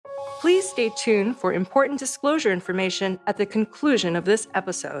Please stay tuned for important disclosure information at the conclusion of this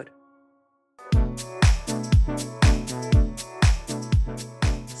episode.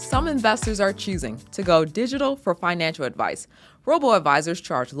 Some investors are choosing to go digital for financial advice. Robo-Advisors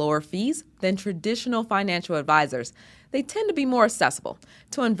charge lower fees than traditional financial advisors. They tend to be more accessible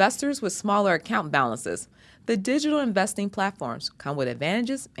to investors with smaller account balances. The digital investing platforms come with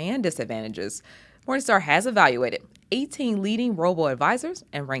advantages and disadvantages. Morningstar has evaluated 18 leading robo-advisors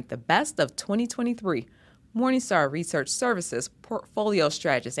and ranked the best of 2023. Morningstar Research Services portfolio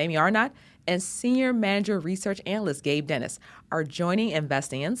strategist Amy Arnott and Senior Manager Research Analyst Gabe Dennis are joining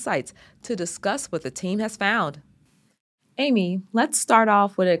Investing Insights to discuss what the team has found. Amy, let's start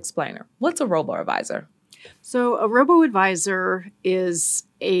off with an explainer. What's a robo-advisor? So a robo-advisor is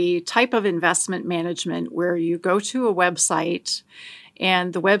a type of investment management where you go to a website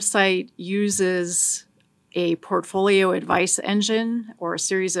and the website uses a portfolio advice engine or a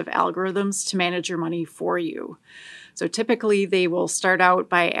series of algorithms to manage your money for you. So typically they will start out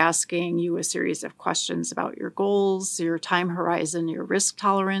by asking you a series of questions about your goals, your time horizon, your risk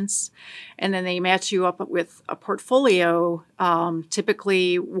tolerance, and then they match you up with a portfolio,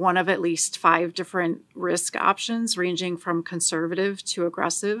 typically one of at least 5 different risk options ranging from conservative to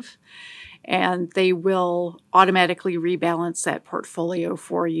aggressive. And they will automatically rebalance that portfolio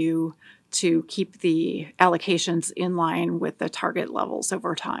for you to keep the allocations in line with the target levels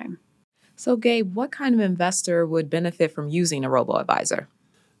over time. So, Gabe, what kind of investor would benefit from using a robo-advisor?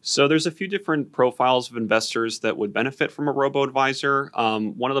 So there's a few different profiles of investors that would benefit from a robo-advisor.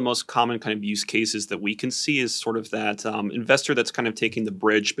 One of the most common kind of use cases that we can see is sort of that investor that's kind of taking the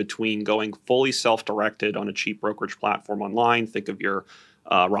bridge between going fully self-directed on a cheap brokerage platform online. Think of your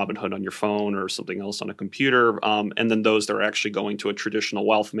Robinhood on your phone or something else on a computer, and then those that are actually going to a traditional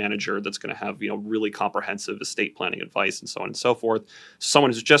wealth manager that's going to have really comprehensive estate planning advice and so on and so forth.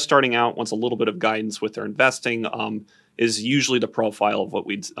 Someone who's just starting out, wants a little bit of guidance with their investing, is usually the profile of what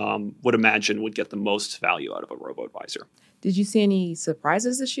we'd would imagine would get the most value out of a robo-advisor. Did you see any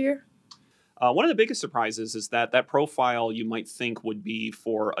surprises this year? One of the biggest surprises is that profile you might think would be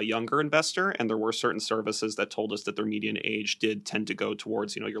for a younger investor, and there were certain services that told us that their median age did tend to go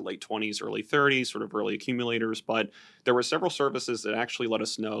towards your late 20s, early 30s, sort of early accumulators. But there were several services that actually let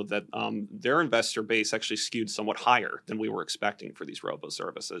us know that their investor base actually skewed somewhat higher than we were expecting for these robo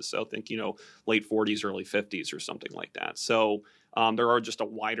services. So think late 40s, early 50s, or something like that. So there are just a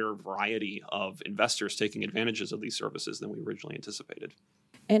wider variety of investors taking advantages of these services than we originally anticipated.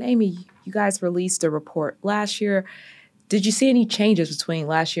 And Amy, you guys released a report last year. Did you see any changes between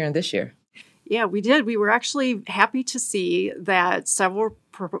last year and this year? Yeah, we did. We were actually happy to see that several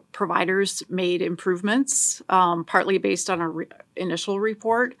providers made improvements, partly based on our initial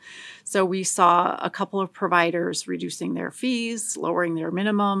report. So we saw a couple of providers reducing their fees, lowering their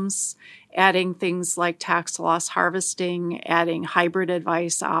minimums, adding things like tax loss harvesting, adding hybrid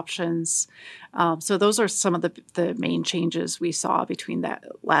advice options. So those are some of the main changes we saw between that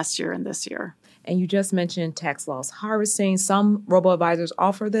last year and this year. And you just mentioned tax loss harvesting. Some robo-advisors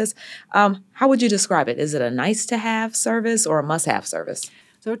offer this. How would you describe it? Is it a nice-to-have service or a must-have service?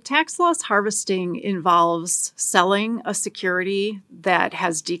 So tax loss harvesting involves selling a security that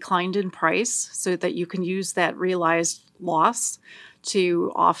has declined in price so that you can use that realized loss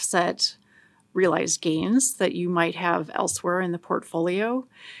to offset realized gains that you might have elsewhere in the portfolio.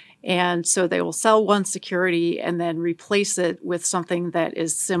 And so they will sell one security and then replace it with something that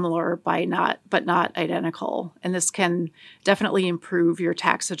is similar but not identical. And this can definitely improve your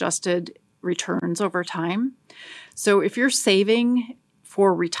tax-adjusted returns over time. So if you're saving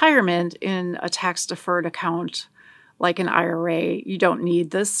for retirement in a tax-deferred account like an IRA, you don't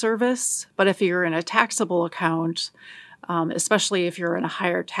need this service. But if you're in a taxable account, especially if you're in a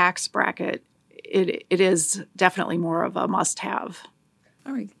higher tax bracket, it is definitely more of a must-have.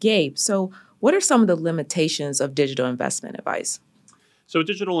 All right, Gabe, so what are some of the limitations of digital investment advice? So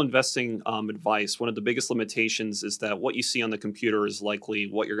digital investing advice, one of the biggest limitations is that what you see on the computer is likely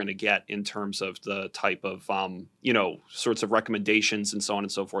what you're going to get in terms of the type of, sorts of recommendations and so on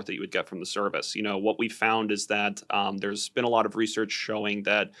and so forth that you would get from the service. What we found is that there's been a lot of research showing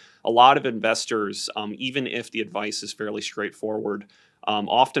that a lot of investors, even if the advice is fairly straightforward,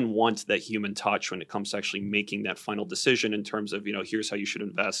 often want that human touch when it comes to actually making that final decision in terms of, here's how you should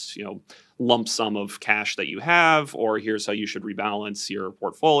invest, lump sum of cash that you have, or here's how you should rebalance your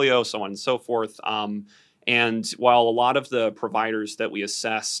portfolio, so on and so forth. And while a lot of the providers that we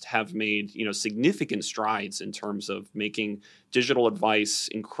assessed have made, significant strides in terms of making digital advice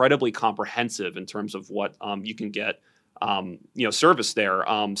incredibly comprehensive in terms of what you can get, service there,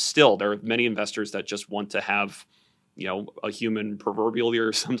 still there are many investors that just want to have a human proverbially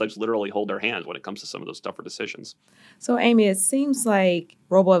or sometimes literally hold their hand when it comes to some of those tougher decisions. So, Amy, it seems like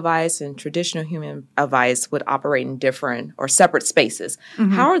robo-advice and traditional human advice would operate in different or separate spaces.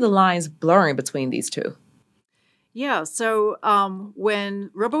 Mm-hmm. How are the lines blurring between these two? Yeah, so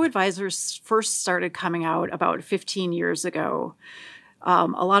when robo-advisors first started coming out about 15 years ago, a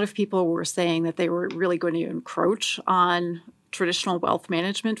lot of people were saying that they were really going to encroach on traditional wealth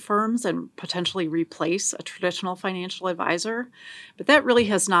management firms and potentially replace a traditional financial advisor. But that really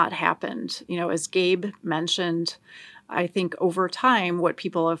has not happened. As Gabe mentioned, I think over time, what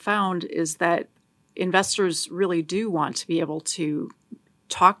people have found is that investors really do want to be able to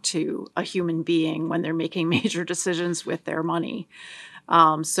talk to a human being when they're making major decisions with their money.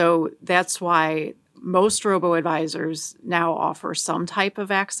 So that's why most robo-advisors now offer some type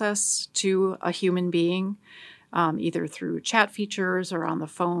of access to a human being, either through chat features or on the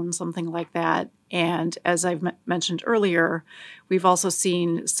phone, something like that. And as I've mentioned earlier, we've also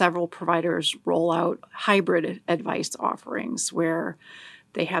seen several providers roll out hybrid advice offerings where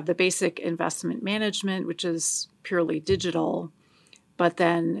they have the basic investment management, which is purely digital, but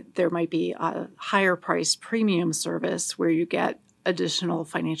then there might be a higher priced premium service where you get additional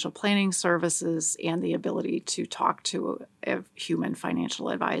financial planning services and the ability to talk to a human financial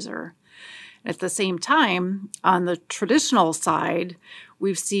advisor. At the same time, on the traditional side,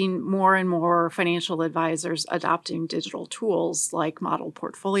 we've seen more and more financial advisors adopting digital tools like model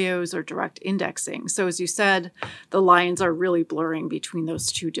portfolios or direct indexing. So as you said, the lines are really blurring between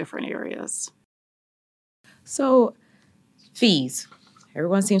those two different areas. So, fees.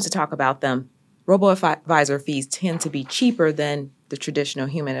 Everyone seems to talk about them. Robo-advisor fees tend to be cheaper than the traditional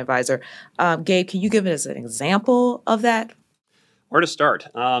human advisor. Gabe, can you give us an example of that? Where to start?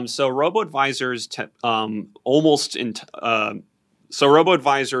 So robo-advisors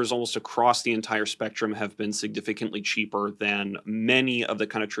robo-advisors almost across the entire spectrum have been significantly cheaper than many of the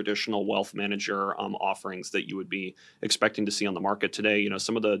kind of traditional wealth manager offerings that you would be expecting to see on the market today.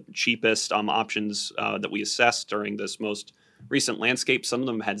 Some of the cheapest options that we assessed during this most recent landscape, some of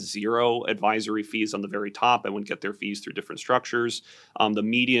them had zero advisory fees on the very top and would get their fees through different structures. The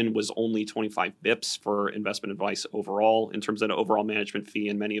median was only 25 bips for investment advice overall in terms of an overall management fee,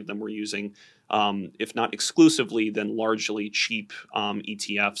 and many of them were using, if not exclusively, then largely cheap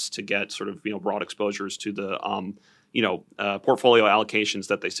ETFs to get sort of broad exposures to the portfolio allocations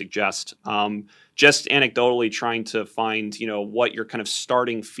that they suggest. Just anecdotally trying to find, what your kind of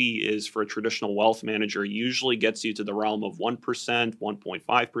starting fee is for a traditional wealth manager usually gets you to the realm of 1%,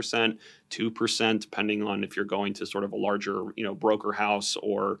 1.5%, 2%, depending on if you're going to sort of a larger, broker house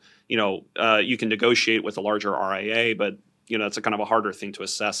or, you can negotiate with a larger RIA, but it's a kind of a harder thing to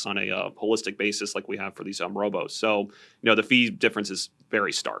assess on a holistic basis like we have for these robos. So, the fee difference is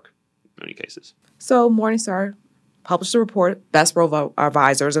very stark in many cases. So Morningstar published a report, Best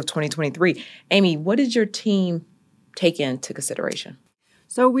Robo-Advisors of 2023. Amy, what did your team take into consideration?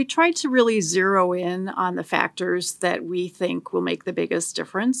 So we tried to really zero in on the factors that we think will make the biggest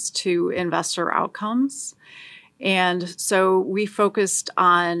difference to investor outcomes. And so we focused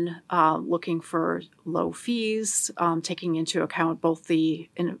on looking for low fees, taking into account both the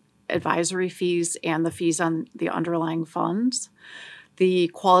advisory fees and the fees on the underlying funds, the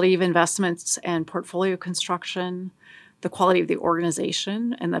quality of investments and portfolio construction, the quality of the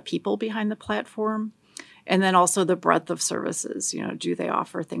organization and the people behind the platform, and then also the breadth of services. Do they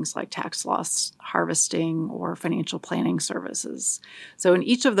offer things like tax loss harvesting or financial planning services? So in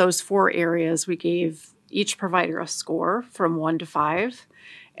each of those four areas, we gave each provider a score from 1 to 5,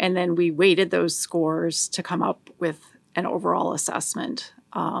 and then we weighted those scores to come up with an overall assessment.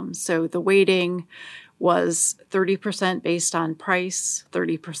 So the weighting was 30% based on price,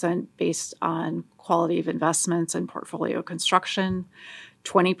 30% based on quality of investments and portfolio construction,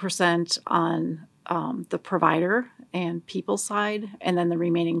 20% on the provider and people side, and then the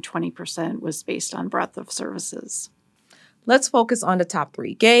remaining 20% was based on breadth of services. Let's focus on the top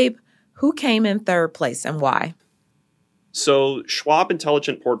three. Gabe, who came in third place and why? So Schwab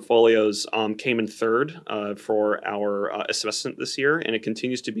Intelligent Portfolios came in third for our assessment this year, and it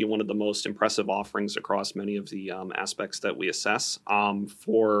continues to be one of the most impressive offerings across many of the aspects that we assess.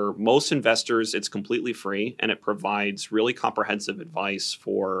 For most investors, it's completely free, and it provides really comprehensive advice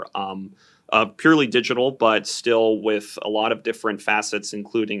for purely digital, but still with a lot of different facets,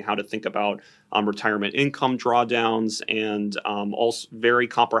 including how to think about retirement income drawdowns and also very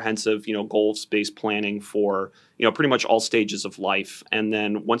comprehensive, goals-based planning for, pretty much all stages of life. And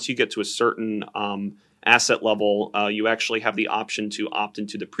then once you get to a certain asset level, you actually have the option to opt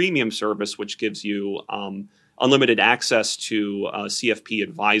into the premium service, which gives you unlimited access to CFP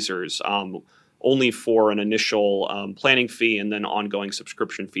advisors. only for an initial planning fee and then ongoing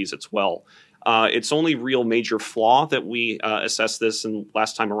subscription fees as well. Its only real major flaw that we assessed this and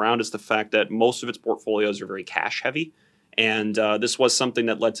last time around is the fact that most of its portfolios are very cash heavy. And this was something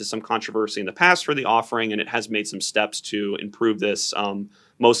that led to some controversy in the past for the offering, and it has made some steps to improve this,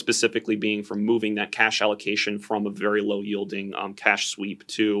 most specifically being from moving that cash allocation from a very low yielding cash sweep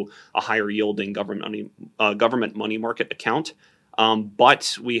to a higher yielding government money market account.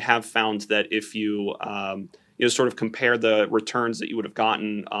 But we have found that if you sort of compare the returns that you would have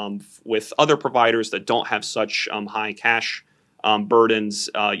gotten with other providers that don't have such high cash burdens,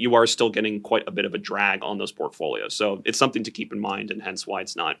 you are still getting quite a bit of a drag on those portfolios. So it's something to keep in mind, and hence why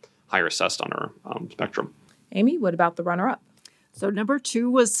it's not higher assessed on our spectrum. Amy, what about the runner-up? So number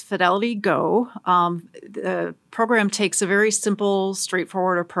 2 was Fidelity Go. The program takes a very simple,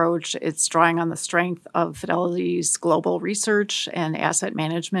 straightforward approach. It's drawing on the strength of Fidelity's global research and asset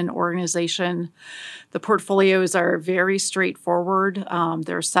management organization. The portfolios are very straightforward.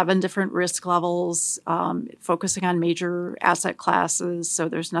 There are 7 different risk levels, focusing on major asset classes. So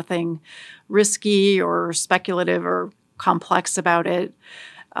there's nothing risky or speculative or complex about it.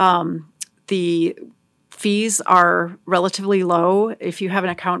 The fees are relatively low. If you have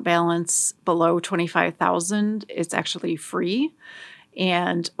an account balance below $25,000, it's actually free.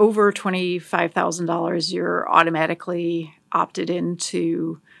 And over $25,000, you're automatically opted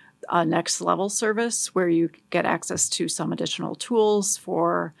into a next level service where you get access to some additional tools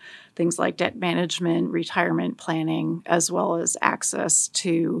for things like debt management, retirement planning, as well as access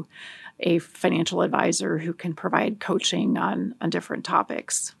to a financial advisor who can provide coaching on different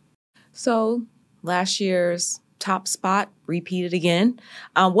topics. So last year's top spot repeated again.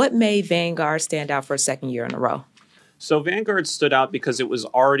 What made Vanguard stand out for a second year in a row? So Vanguard stood out because it was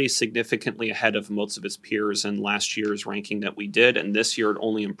already significantly ahead of most of its peers in last year's ranking that we did, and this year it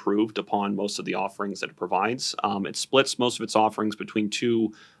only improved upon most of the offerings that it provides. It splits most of its offerings between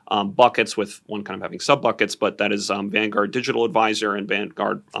 2 buckets, with one kind of having sub-buckets, but that is Vanguard Digital Advisor and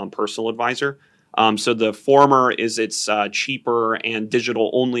Vanguard Personal Advisor. So the former is its cheaper and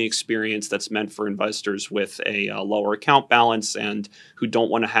digital-only experience that's meant for investors with a lower account balance and who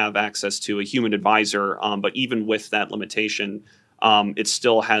don't want to have access to a human advisor. But even with that limitation, it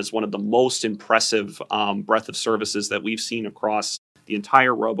still has one of the most impressive breadth of services that we've seen across the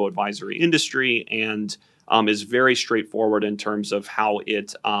entire robo-advisory industry, and is very straightforward in terms of how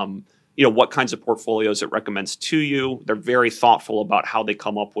it what kinds of portfolios it recommends to you. They're very thoughtful about how they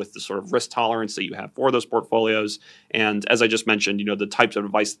come up with the sort of risk tolerance that you have for those portfolios. And as I just mentioned, the types of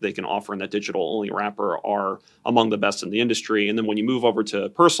advice that they can offer in that digital-only wrapper are among the best in the industry. And then when you move over to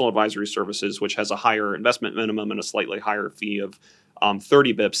personal advisory services, which has a higher investment minimum and a slightly higher fee of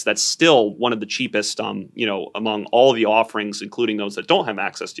 30 bips, that's still one of the cheapest, among all the offerings, including those that don't have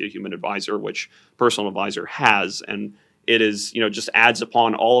access to a human advisor, which Personal Advisor has. And it is, just adds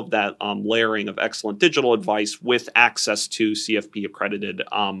upon all of that layering of excellent digital advice with access to CFP accredited,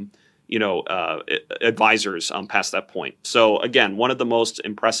 advisors past that point. So again, one of the most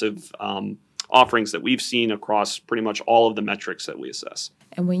impressive offerings that we've seen across pretty much all of the metrics that we assess.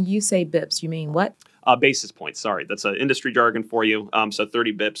 And when you say bips, you mean what? Basis points. Sorry, that's an industry jargon for you. So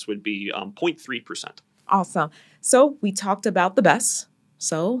 30 bips would be 0.3%. Awesome. So we talked about the best.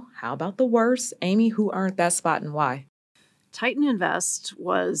 So how about the worst? Amy, who earned that spot and why? Titan Invest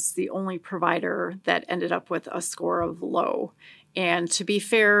was the only provider that ended up with a score of low. And to be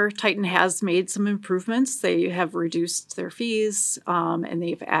fair, Titan has made some improvements. They have reduced their fees, and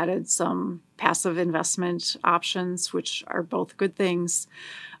they've added some passive investment options, which are both good things.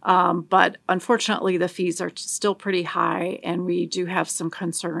 But unfortunately, the fees are still pretty high, and we do have some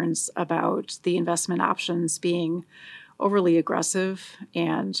concerns about the investment options being overly aggressive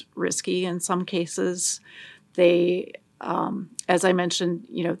and risky in some cases. They as I mentioned,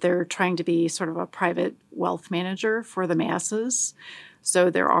 they're trying to be sort of a private wealth manager for the masses. So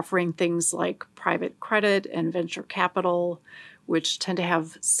they're offering things like private credit and venture capital, which tend to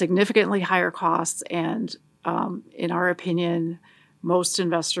have significantly higher costs. And in our opinion, most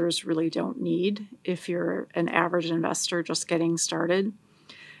investors really don't need if you're an average investor just getting started.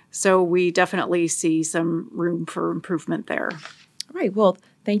 So we definitely see some room for improvement there. All right. Well,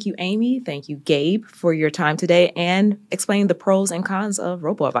 thank you, Amy. Thank you, Gabe, for your time today and explaining the pros and cons of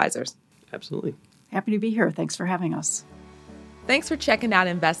Robo-Advisors. Absolutely. Happy to be here. Thanks for having us. Thanks for checking out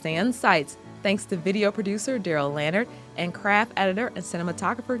Investing Insights. Thanks to video producer Daryl Lannert and craft editor and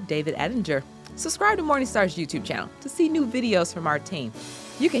cinematographer David Edinger. Subscribe to Morningstar's YouTube channel to see new videos from our team.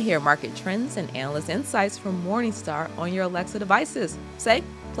 You can hear market trends and analyst insights from Morningstar on your Alexa devices. Say,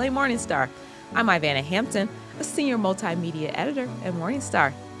 play Morningstar. I'm Ivana Hampton, a senior multimedia editor at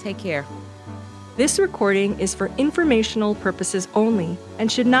Morningstar. Take care. This recording is for informational purposes only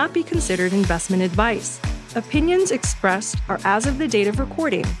and should not be considered investment advice. Opinions expressed are as of the date of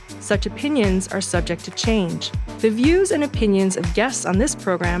recording. Such opinions are subject to change. The views and opinions of guests on this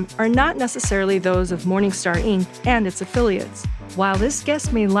program are not necessarily those of Morningstar Inc. and its affiliates. While this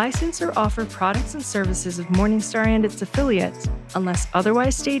guest may license or offer products and services of Morningstar and its affiliates, unless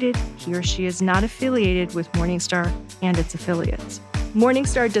otherwise stated, he or she is not affiliated with Morningstar and its affiliates.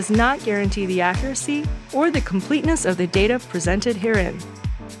 Morningstar does not guarantee the accuracy or the completeness of the data presented herein.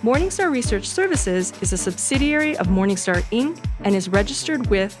 Morningstar Research Services is a subsidiary of Morningstar Inc. and is registered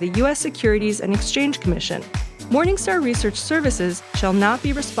with the U.S. Securities and Exchange Commission. Morningstar Research Services shall not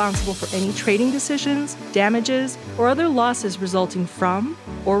be responsible for any trading decisions, damages, or other losses resulting from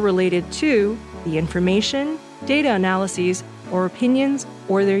or related to the information, data analyses, or opinions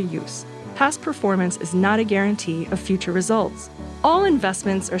or their use. Past performance is not a guarantee of future results. All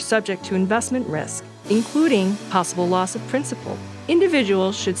investments are subject to investment risk, including possible loss of principal.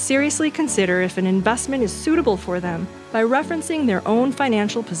 Individuals should seriously consider if an investment is suitable for them by referencing their own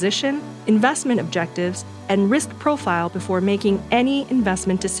financial position, investment objectives, and risk profile before making any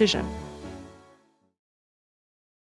investment decision.